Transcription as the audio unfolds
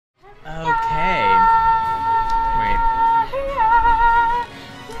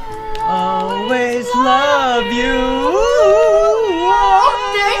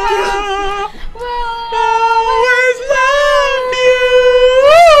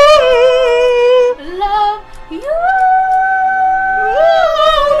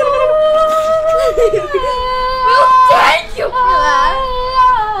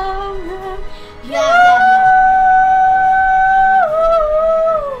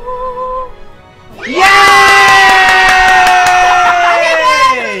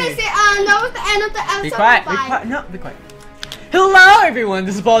be quiet. Hello everyone,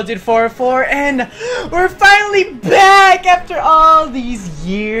 this is BaldDude404 and we're finally back after all these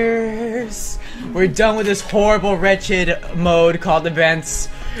years. We're done with this horrible, wretched mode called events,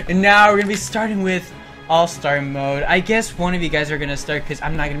 and now we're gonna be starting with all-star mode. I guess one of you guys are gonna start because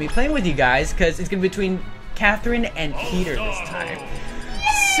I'm not gonna be playing with you guys because it's gonna be between Catherine and Peter this time.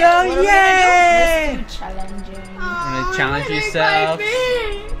 So yay! Let's do challenging. You're gonna challenge yourself.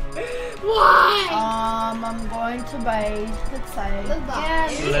 Why? I'm going to buy the side.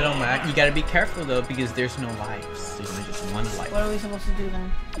 Little Mac, you gotta be careful though because there's no lives. There's only just one life. What are we supposed to do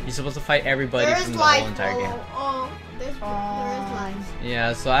then? You're supposed to fight everybody from the whole entire game. There is lives.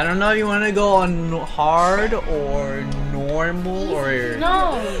 Yeah, so I don't know if you want to go on hard or normal or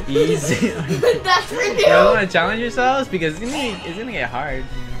easy. That's for You don't want to challenge yourselves because it's gonna get hard.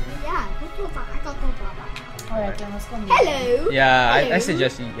 Yeah, Alright, then let's go. hello. Yeah, Hello. I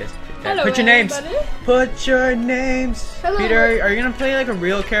suggest you guys pick that. Hello, Put your names. everybody. Put your names. Hello. Peter, are you gonna play like a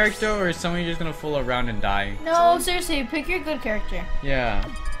real character or is someone you're just gonna fool around and die? No, seriously, pick your good character. Yeah.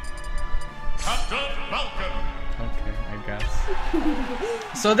 Captain Falcon. Okay, I guess.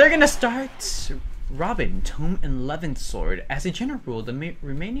 So they're gonna start Robin, Tome and 11th Sword. As a general rule, the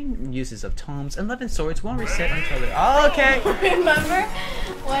remaining uses of Tomes and 11th Swords won't reset until they're... Oh, okay! Remember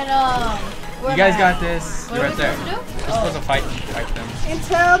when You guys got this. What You're are right we there. supposed to do? You're supposed to fight them.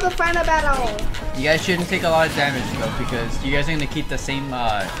 Until the final battle. You guys shouldn't take a lot of damage though, because you guys are gonna keep the same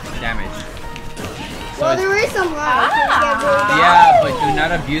damage. So Well, it's- there is some lives. yeah, but do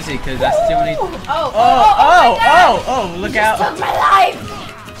not abuse it, because that's the only... Oh, look out. Took my life!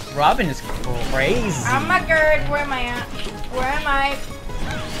 Robin is crazy. I'm a gird. Where am I at? Where am I?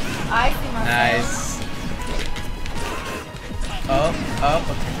 I see myself. Nice. Oh,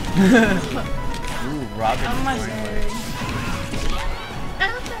 okay. Ooh, Robin I'm is a going gird. for it.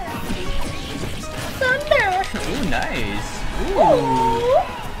 Ooh, nice. Ooh.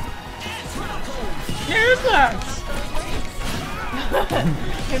 Here's that.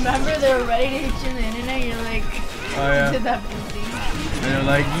 Remember they were ready to hit you in the internet. You're like, Oh yeah. did that thing. And they're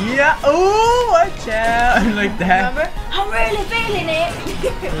like, yeah, ooh, watch out, like that. Remember? I'm really feeling it.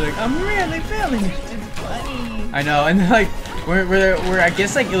 They're like, I'm really feeling it. It's funny. I know, and then like, we're I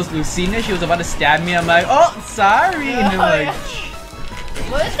guess like it was Lucina. She was about to stab me. I'm like, oh, sorry. And they're like,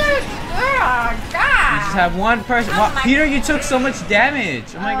 What's there? Oh, God. you just have one person. Oh Wow, my Peter, you took so much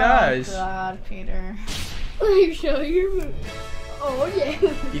damage. Oh my gosh. Oh God, Peter. Let me show you. Oh yeah.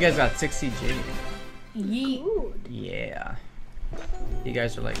 You guys got 60 G. Yeet. Yeah. You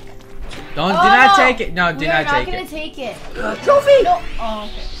guys are like, do not take it. No, do not take We're not gonna it. take it. Trophy. No. Oh,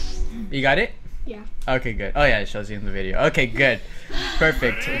 okay. You got it? Yeah. Okay, good. Oh yeah, it shows you in the video. Okay, good.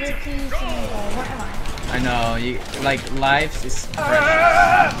 Perfect. Peter, please tell me where am I? I know, you like lives is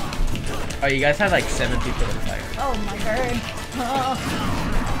precious. Oh, you guys have like 7 people to fight. Oh my God.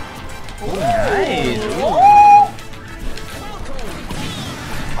 Oh, nice. Ooh.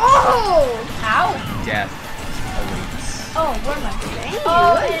 Oh. Ow. Death awaits. Oh, where am I?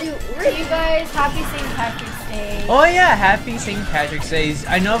 Oh, and to you guys, happy St. Patrick's Day. Oh yeah, happy St. Patrick's Day.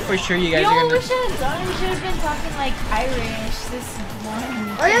 I know for sure you guys You know are what we gonna. should have done? We should have been talking like Irish this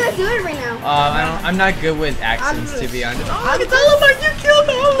morning. Oh yeah, let's do it right now. I'm not good with accents to be honest. I'm it's Olimar, you killed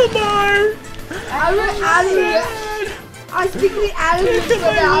Olimar! I'm speaking Irish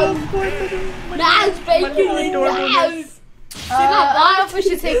now. That's bacon. I don't know if we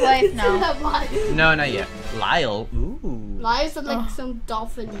should take life now. No, not yet. Lyle. Ooh. Lives are like some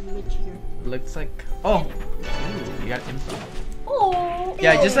dolphin here. Looks like. Oh. Ooh, you got info. Oh.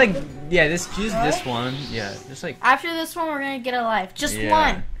 Yeah, just like. Yeah, use this one. Yeah, just like. After this one, we're gonna get a life. Just Yeah.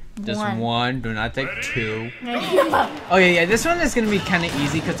 one. Just one. Do not take 2. Oh, Okay, yeah, this one is gonna be kind of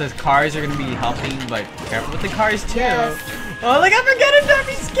easy because the cars are gonna be helping, but careful with the cars too. Yes. Oh, like I forgot it, don't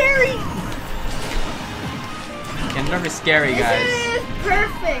be scary. Kendorf is scary, guys. This is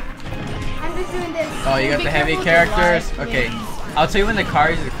perfect. I'm just doing this. Oh, you got Be the heavy careful with the characters. light, Okay, please. I'll tell you when the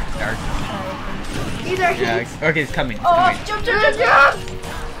cars are. These are Yeah, heat. okay, it's coming. It's Oh, coming. jump.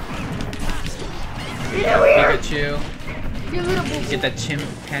 Pikachu, You little boo. get the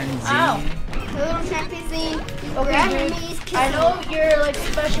chimpanzee. Ow. The little chimpanzee. Okay, Grab dude. me, kiss I know you're like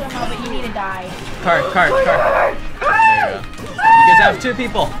special now, but you need to die. Cart. There you go. You guys have 2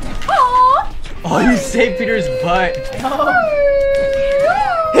 people. Oh. Oh, you saved Peter's butt.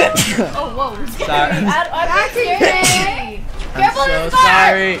 Oh, whoa. Sorry. I'm scared. Careful I'm so with the car.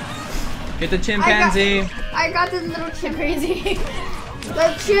 sorry. Get the chimpanzee. I got this little chimp. Crazy.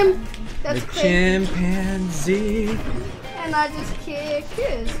 The chimp. That's The crazy. chimpanzee. And I just kiss.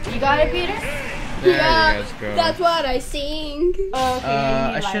 You got it, Peter? There Yeah, you guys go. that's what I think. Oh, okay. I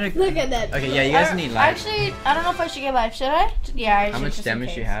you need should life. have. Look at that. Okay, yeah, you guys need life. Actually, I don't know if I should get life. Should I? Yeah, I should. How much just in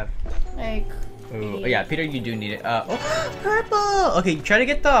damage do you case. have? Like. Oh, yeah, Peter, you do need it. Oh, purple. Okay, try to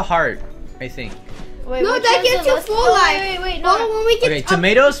get the heart. I think. Wait, No, which that one's gives the you list? full Oh, life. Wait, Well, no. when we get Okay, up-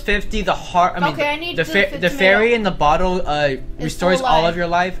 tomatoes 50. The heart. I mean, Okay, I need the the fairy tomato. in the bottle restores full all life. of your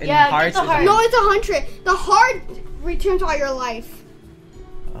life, and Yeah, get hearts. the is heart. like- No, it's 100. The heart returns all your life.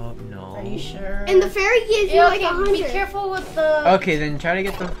 Oh no. Are you sure? And the fairy gives you Yeah, like okay, 100. be careful with the. Okay, then try to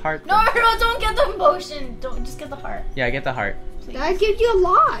get the heart. No, then. no, don't get the potion. Don't just get the heart. Yeah, get the heart. Please. That gives you a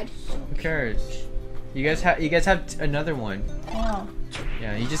lot. Who cares? You guys have another one. Oh.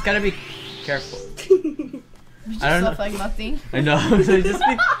 Yeah, you just gotta be careful. Just I don't stuff know. like nothing. I know, so just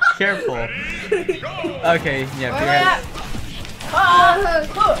be careful. Okay, yeah, Where am I Peter. at?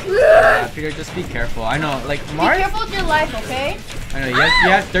 Ah! Yeah, Peter, just be careful. I know, like Be Marth. careful with your life, okay? I know you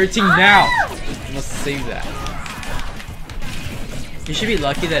have 13 now. You must save that. You should be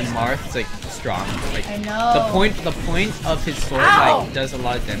lucky that Marth is like strong. Like I know. the point of his sword Ow. like does a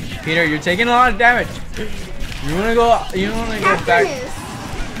lot of damage. Peter, you're taking a lot of damage. You wanna go back? Happiness.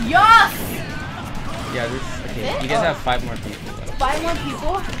 Yes! Yeah, there's okay. it? You guys Oh. have 5 more people though. 5 more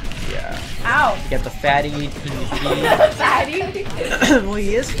people? Yeah. Ow. You got the fatty. Fatty. Well,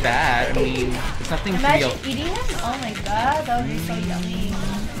 he is fat. I mean, it's nothing to be. Imagine eating him? Oh my god, that would be so yummy.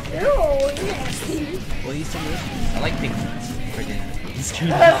 Ew, nasty. Well, he's delicious. I like penguins for dinner. Just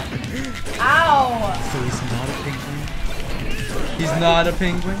kidding. Ow. So he's not a penguin? He's not a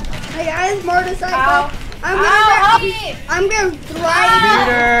penguin? Hey guys, motorcycle. Ow. I'm Ow, gonna, help me. I'm gonna ride it.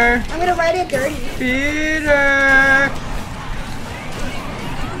 Peter! I'm gonna ride it dirty. Peter!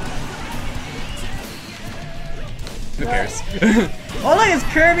 Who cares? Oh look, it's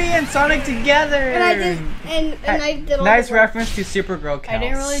Kirby and Sonic together! And I did, and I did all Nice the work. reference to Supergirl I counts.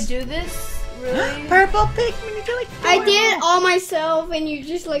 didn't really do this. Really? Purple Pikmin, you feel like I did it all myself, and you're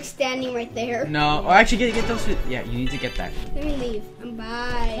just like standing right there. No, oh actually get those. Yeah, you need to get that. Let me leave.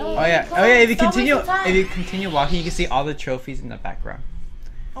 Bye. Oh yeah, Come oh yeah. on, If you stop continue, wasting time. if you continue walking, you can see all the trophies in the background.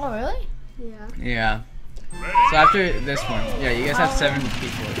 Oh, really? Yeah. Yeah. So after this one, yeah, you guys have 7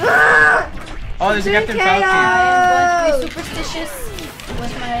 people. Oh, there's a Captain chaos. Falcon. I am going to be superstitious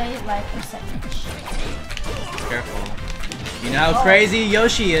with my life percentage. Careful. You know how crazy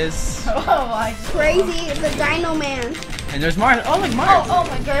Yoshi is. Oh, I just... Crazy, the Dino Man. And there's Mars. Oh, look, Mars. Oh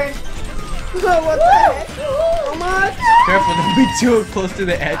my god. What the heck? Oh my. Careful, don't be too close to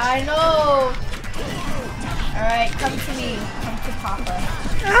the edge. I know. Alright, come to me. Come to Papa.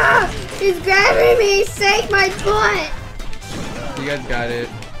 Ah, he's grabbing me. Save my butt. You guys got it.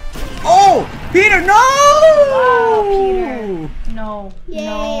 Oh, Peter, no! Wow, Peter. No. Yay,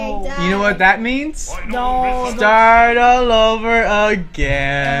 no. I died. You know what that means? No. Start all over Oh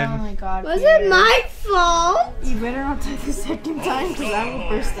again. my god. Was Peter. it my fault? You better not take the second time because I will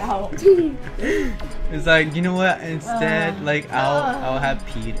burst out. It's like, you know what? Instead, like I'll uh. have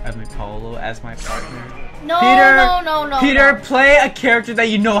Pete, I mean Paulo as my partner. No, Peter, no. Peter, no. play a character that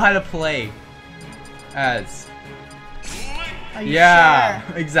you know how to play as. Are you Yeah,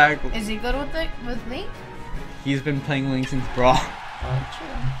 sure? exactly. Is he good with Link? He's been playing Link since Brawl.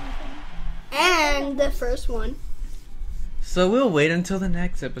 And the first one. So we'll wait until the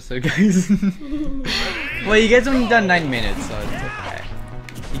next episode, guys. Well, you guys only done 9 minutes, so it's okay.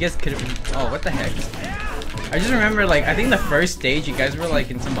 You guys could have. Oh, what the heck? I just remember, like, I think the first stage, you guys were like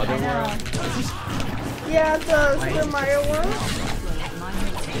in some other world. Yeah, the Super Mario World.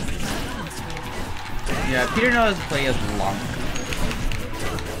 Yeah, Peter knows how to play as Link.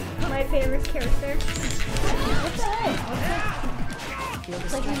 My favorite character. What the heck?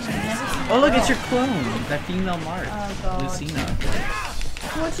 It's like you've never seen Oh, look, a it's girl. your clone, that female Marth, Oh, God. Lucina.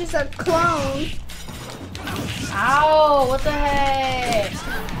 Which is a clone. Ow! What the heck?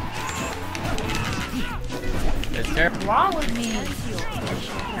 It's terrible. What's wrong with me?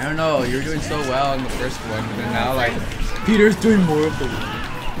 I don't know, you were doing so well in the first one, but then now, like, Peter's doing more of the work.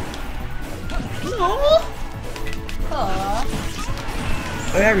 No. Aw.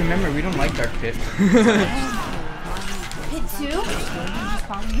 Oh yeah, remember, we don't like Dark Pit. Pit 2? You just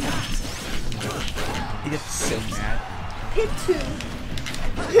call me. He gets so mad. Pit 2.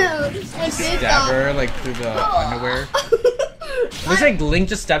 And Stab her, like, through the underwear. Looks like Link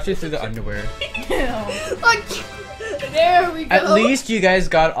just stabs her through the underwear. There we go. At least you guys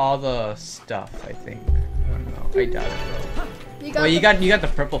got all the stuff, I think. I don't know. I doubt it though. Well, you got the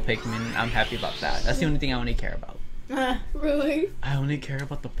purple Pikmin. I'm happy about that. That's the only thing I only care about. Really? I only care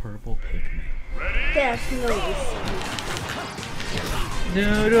about the purple Pikmin. That's nice.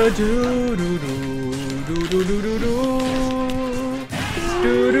 Do do do do do do do do do do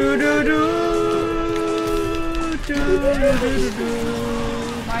do do do do.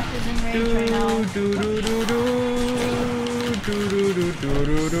 Martha's in rage right now.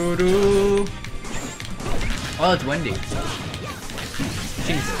 Oh, it's Wendy.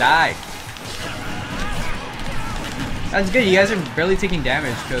 Things die. That's good. You guys are barely taking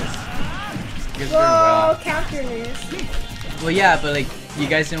damage because you guys are doing well. Counter this. Well, yeah, but like you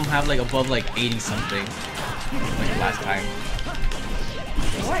guys don't have like above like 80 something like last time.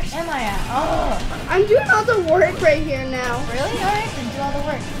 Where am I at? Oh, I'm doing all the work right here now. really? Alright, then do all the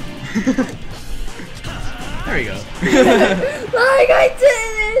work. There we go. Like I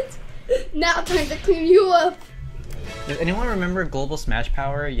did it! Now time to clean you up. Does anyone remember Global Smash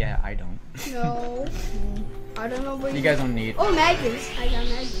Power? Yeah, I don't. No. I don't know what You guys don't need. Oh, Magnus. I got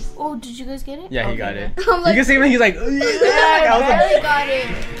Magnus. Oh, did you guys get it? Yeah, he Okay, got it. good. I'm like, You can see him. He's like, "Oh, yeah." Yeah, I was I like, barely got it.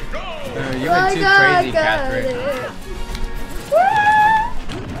 you went too crazy, Catherine.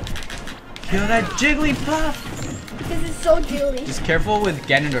 Kill that Jigglypuff. Because it's so jelly. Just careful with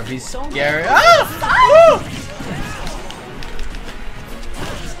Ganondorf. He's So scary. good. Ah!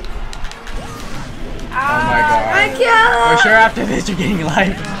 Oh my I god. killed For sure after this you're getting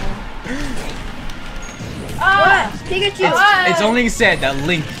life. What? Pikachu. It's only said that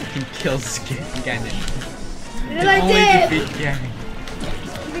Link can kill Ganon. What I Only did. defeat Ganon.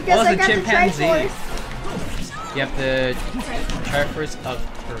 Because Oh, I the got chimpanzee. the Triforce. You have the Triforce of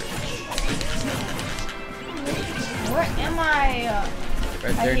Courage. Where am I?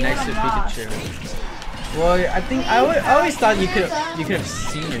 Right I there hate next when to I'm lost. Pikachu. Well, I think I always thought you could have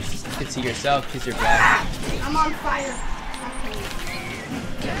seen could see yourself because you're black. I'm on fire.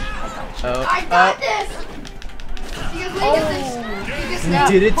 Oh, I got this. Because Link is the.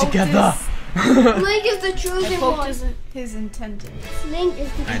 we did it together. Link is the chosen Poked one. his intended. Link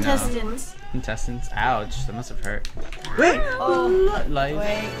is the I know. chosen one. Intestines. Ouch, that must have hurt. Wait, Oh, life.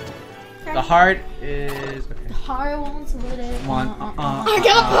 wait. The heart is okay. Heart won't split it. One. I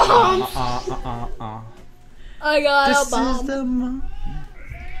got bombs. I got This a is bomb. the moment.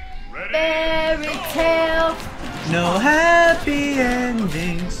 Fairy tale. No happy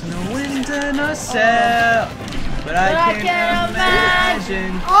endings, no winter, no sale. But I can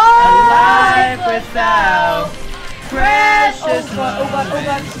imagine a life without precious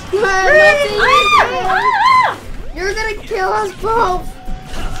moments. You're gonna kill us both.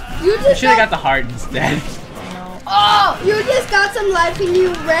 You You just should have got the heart instead. Oh, you just got some life and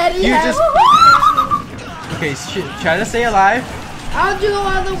you ready? You just- Okay, try to stay alive. I'll do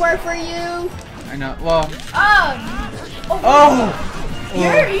all the work for you. I know. Well. Oh.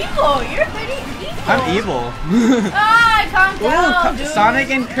 You're evil. You're pretty evil. I'm evil. Calm down, Ooh, dude. Sonic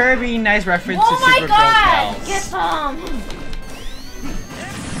and Kirby, nice reference Oh to my Super god! Girl Get some!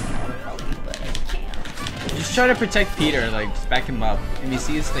 Just try to protect Peter, like just back him up. If you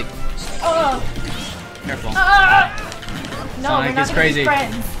see us, like careful. No, Sonic we're not is gonna crazy. be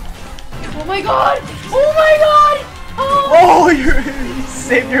friends. Oh my god! Oh my god! Oh, Oh, you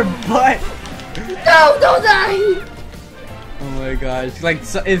saved your butt. No, don't die. Oh my gosh! Like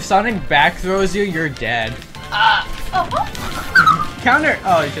if Sonic back throws you, you're dead. Counter!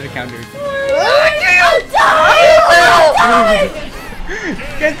 Oh, you should have countered.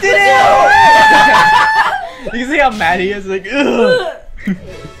 Get it! You can see how mad he is. Like, ugh.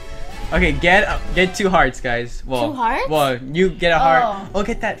 Okay, get 2 hearts, guys. Well, 2 hearts? Well, you get a heart. Oh. Oh,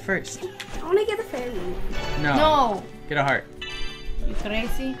 get that first. I want to get the fairy. no. Get a heart. You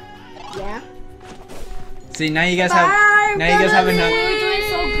crazy? Yeah. See, now you guys have. Now you guys have We enough. were doing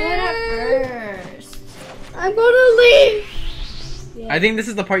so good at first. I'm gonna leave. I think this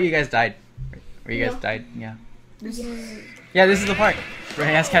is the part you guys died. Where you guys died. Yeah. Yeah, this is the part where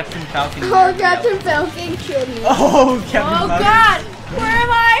he has Captain Falcon. Oh, Captain Falcon killed me. Oh, Captain Oh Falcon. god! Where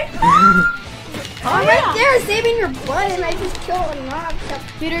am I? I'm right there saving your butt and I just killed a knob.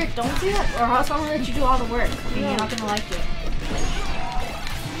 Peter, don't do that, or else I'm gonna let you do all the work, and you're not gonna like it.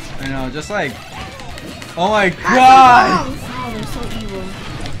 I know, just like. Oh my god! Oh, they're so evil.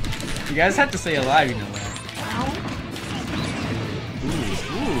 You guys have to stay alive, you know that.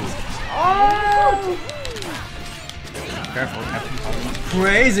 Ooh. Oh! Careful, Captain Falcon's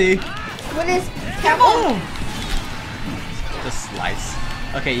crazy. What is Oh! Just slice.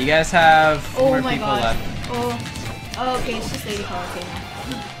 Okay, you guys have 4 more my people god. left. Oh, okay, it's just Lady Call. Okay,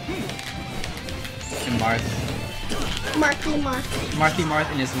 And Marth. Marky Mark?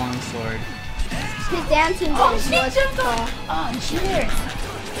 Marth and his long sword. His dancing Oh, blade. she What's jumped it off. called? Oh, cheater.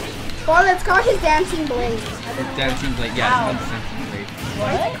 Well, it's called his dancing blade. The dancing blade. Yeah, Ow. it's called the dancing blade.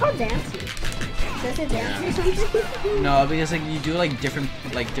 Why is it called dancing? Does it dance or something? No, because like you do like different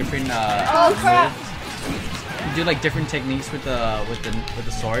Oh crap. do like different techniques with the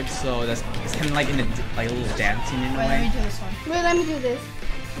sword. So it's kind of like in a little dancing in a Wait, way. let me do this one. Wait, let me do this.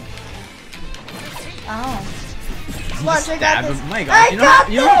 Oh. Watch, I got this. Oh my god,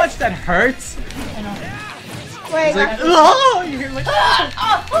 you know how much that hurts? I know. Wait, It's like, oh, you hear like,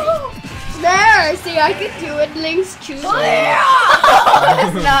 there. See, I could do it. Link's choosing. Oh,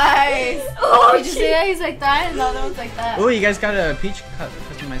 that's nice. Oh, Did you see that? He's like that, and the other one's like that. oh, you guys got a peach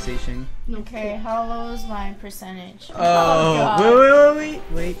customization. Okay, how low is my percentage? Oh, God.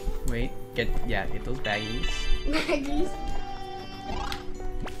 wait. Get those baggies. Maggie's.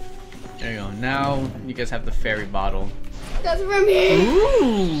 There you go. Now you guys have the fairy bottle. That's for me.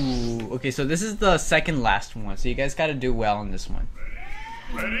 Ooh. Okay, so this is the second last one. So you guys got to do well on this one.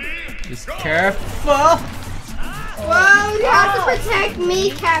 Ready? Just Go! careful. Whoa, you have to protect me,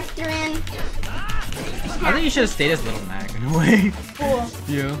 Catherine. I think you should have stayed as Little Mac in a way. Cool.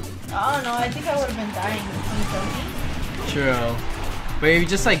 You. I don't know, I think I would have been dying in 2017. True. But if you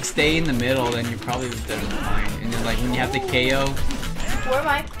just like stay in the middle, then you probably would have done fine. And then like when you have the KO. Where am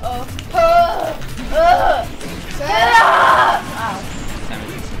I? Oh. Ow.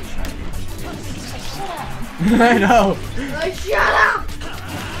 I know. Oh, shut up.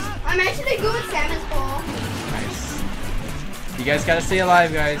 I'm actually good with Salmon's ball. Nice. You guys gotta stay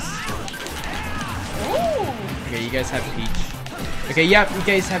alive, guys. Ooh. Okay, you guys have Peach. Okay, yeah, you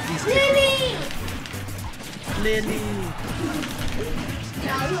guys have these. Lily. Lily.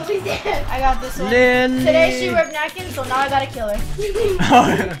 No, Lily did. I got this one. Lily. Today she ripped napkins, so now I gotta kill her.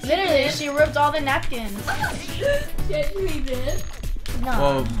 Oh, Literally, she ripped all the napkins. Yes, we did.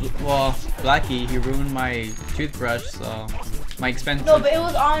 No. well, Blackie, he ruined my toothbrush, so my expensive. No, but it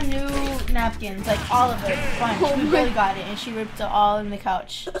was all new napkins, like all of it. Fine, we really got it, and she ripped it all in the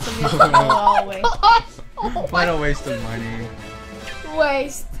couch, so we had to throw it all away. What a waste of money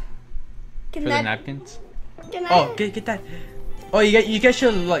Waste. for the napkins. Can I? Oh, get that. Oh, you guys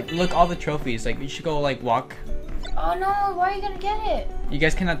should like look all the trophies. Like you should go like walk. Oh no, why are you gonna get it? You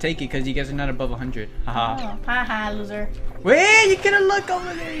guys cannot take it because you guys are not above 100. Haha. Oh, haha, loser. Wait, you gotta look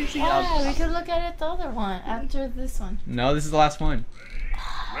over there. You see Yeah, we could look at it the other one after this one. No, this is the last one.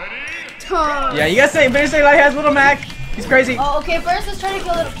 Tom. Yeah, you guys say, better say like has Little Mac. He's crazy. Oh, okay, first let's try to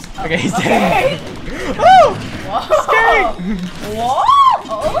kill it. Oh, Okay, he's okay. dead. Woo! Whoa! Scary. Whoa!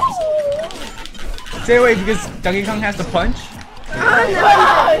 Oh! Say wait, because Donkey Kong has to punch. Oh,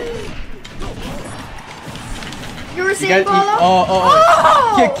 no. You were You saying got,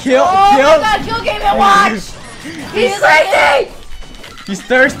 Bolo? Kill. Oh my god, kill game and watch! He's crazy! He's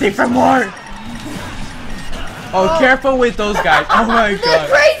thirsty for more. Oh, careful with those guys. Oh my They're god.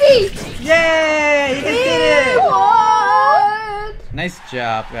 crazy! Yay! You guys did it. What? Nice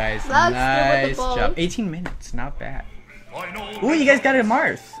job, guys. That's Nice good with the job. ball. 18 minutes, not bad. Final Ooh, you guys got a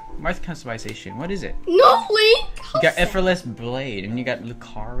Marth customization. What is it? No, Link! You got Effortless Blade, and you got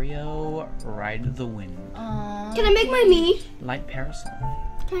Lucario, Ride of the Wind, Can I make my me? Light Parasol.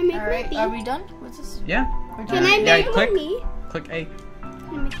 Can I make Alright, my are me? we done? What's this? Yeah. We're Can done. I Yeah, make my click. me? Click A. Can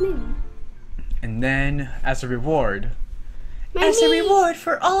I make my me? And then, as a reward, My me.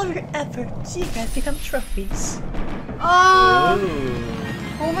 for all of your efforts, you guys become trophies. Oh,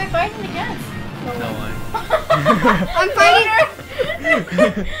 Who am I fighting against? No one. I'm fighting.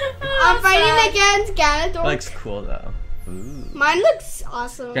 I'm fighting against Ganondorf. Looks cool though. Ooh. Mine looks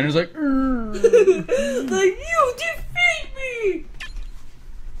awesome. Ganondorf's like, Like you defeat me,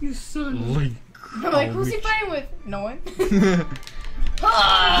 you son. Link. I'm like, who's he fighting with? No one.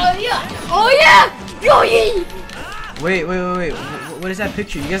 Oh yeah! Oh yeah! Yoyi! Wait. What is that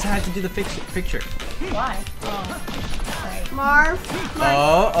picture? You guys have to do the picture. Why? Oh. Right. Marv.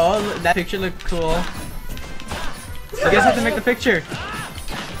 Oh, that picture looked cool. You guys have to make the picture.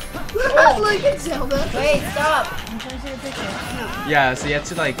 Look at Zelda. Wait, stop. I'm trying to see the picture. Yeah, so you have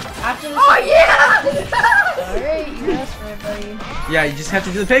to like, After this. Oh yeah! Alright, you asked for it, buddy. yeah, you just have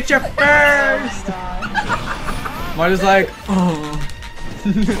to do the picture Oh first. my god. Marta's like, oh.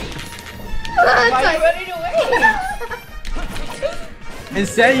 Why are you running away?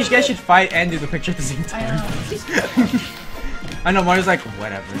 Instead, you guys should fight and do the picture at the same I time. know. I know, Marta's like,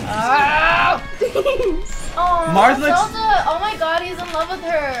 whatever. Oh, Mars looks- Zelda. Oh my god, he's in love with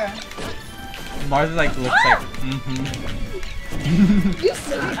her. Martha like looks like, You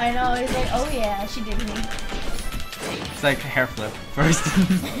suck. I know, he's like, oh yeah, she did me. It's like a hair flip first.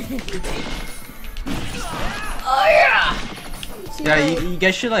 Oh yeah! Yeah, you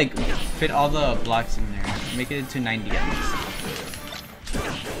guys should like fit all the blocks in there. Make it to 90 at least.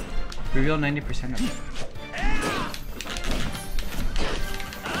 Reveal 90% of it.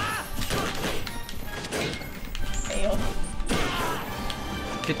 Fail.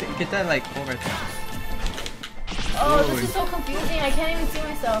 Get that like hole right there. Oh, this is so confusing. I can't even see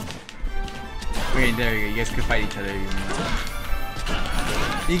myself. Okay, there you go. You guys could fight each other.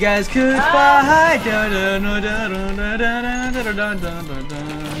 You guys could fight.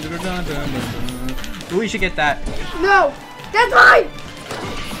 Ooh, we should get that. No, that's mine.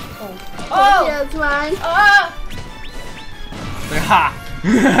 Oh! Yeah, that's mine. Ah! Like, ha!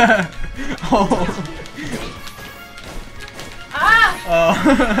 Oh. Ah!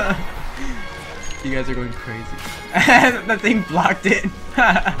 Oh. You guys are going crazy. That thing blocked it.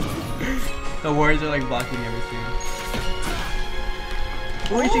 The words are like blocking everything.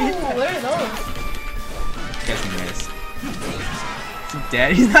 Ooh, what are those? You guys missed. Is he dead?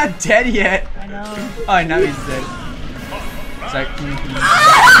 He's not dead yet. I know. Oh, now he's dead. It's like,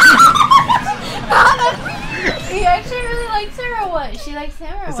 He actually really likes her or what? She likes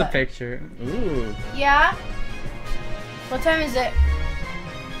him or it's what? a picture. Ooh. Yeah? What time is it?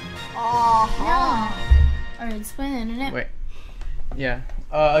 Oh. Alright, it's playing the internet. Wait. Yeah.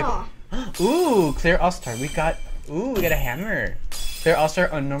 Ooh, clear all-star. We got a hammer. Clear all-star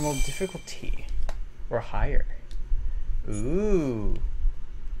on normal difficulty. Or higher. Ooh.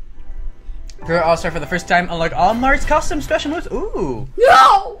 Clear all-star for the first time. Unlock all Mark's custom special moves. Ooh.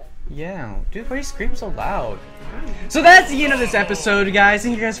 No. Yeah. Dude, why do you scream so loud? So that's the end of this episode, guys.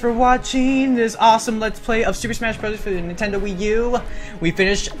 Thank you guys for watching this awesome Let's Play of Super Smash Bros. For the Nintendo Wii U. We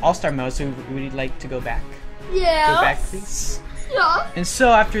finished All-Star mode, so we'd like to go back. Yeah. Go back, please. Yeah. And so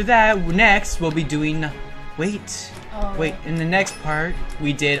after that, next we'll be doing. Wait. In the next part,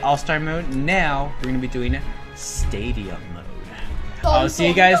 we did All-Star mode. Now we're gonna be doing Stadium mode. I'll see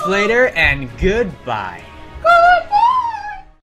you guys later, and goodbye.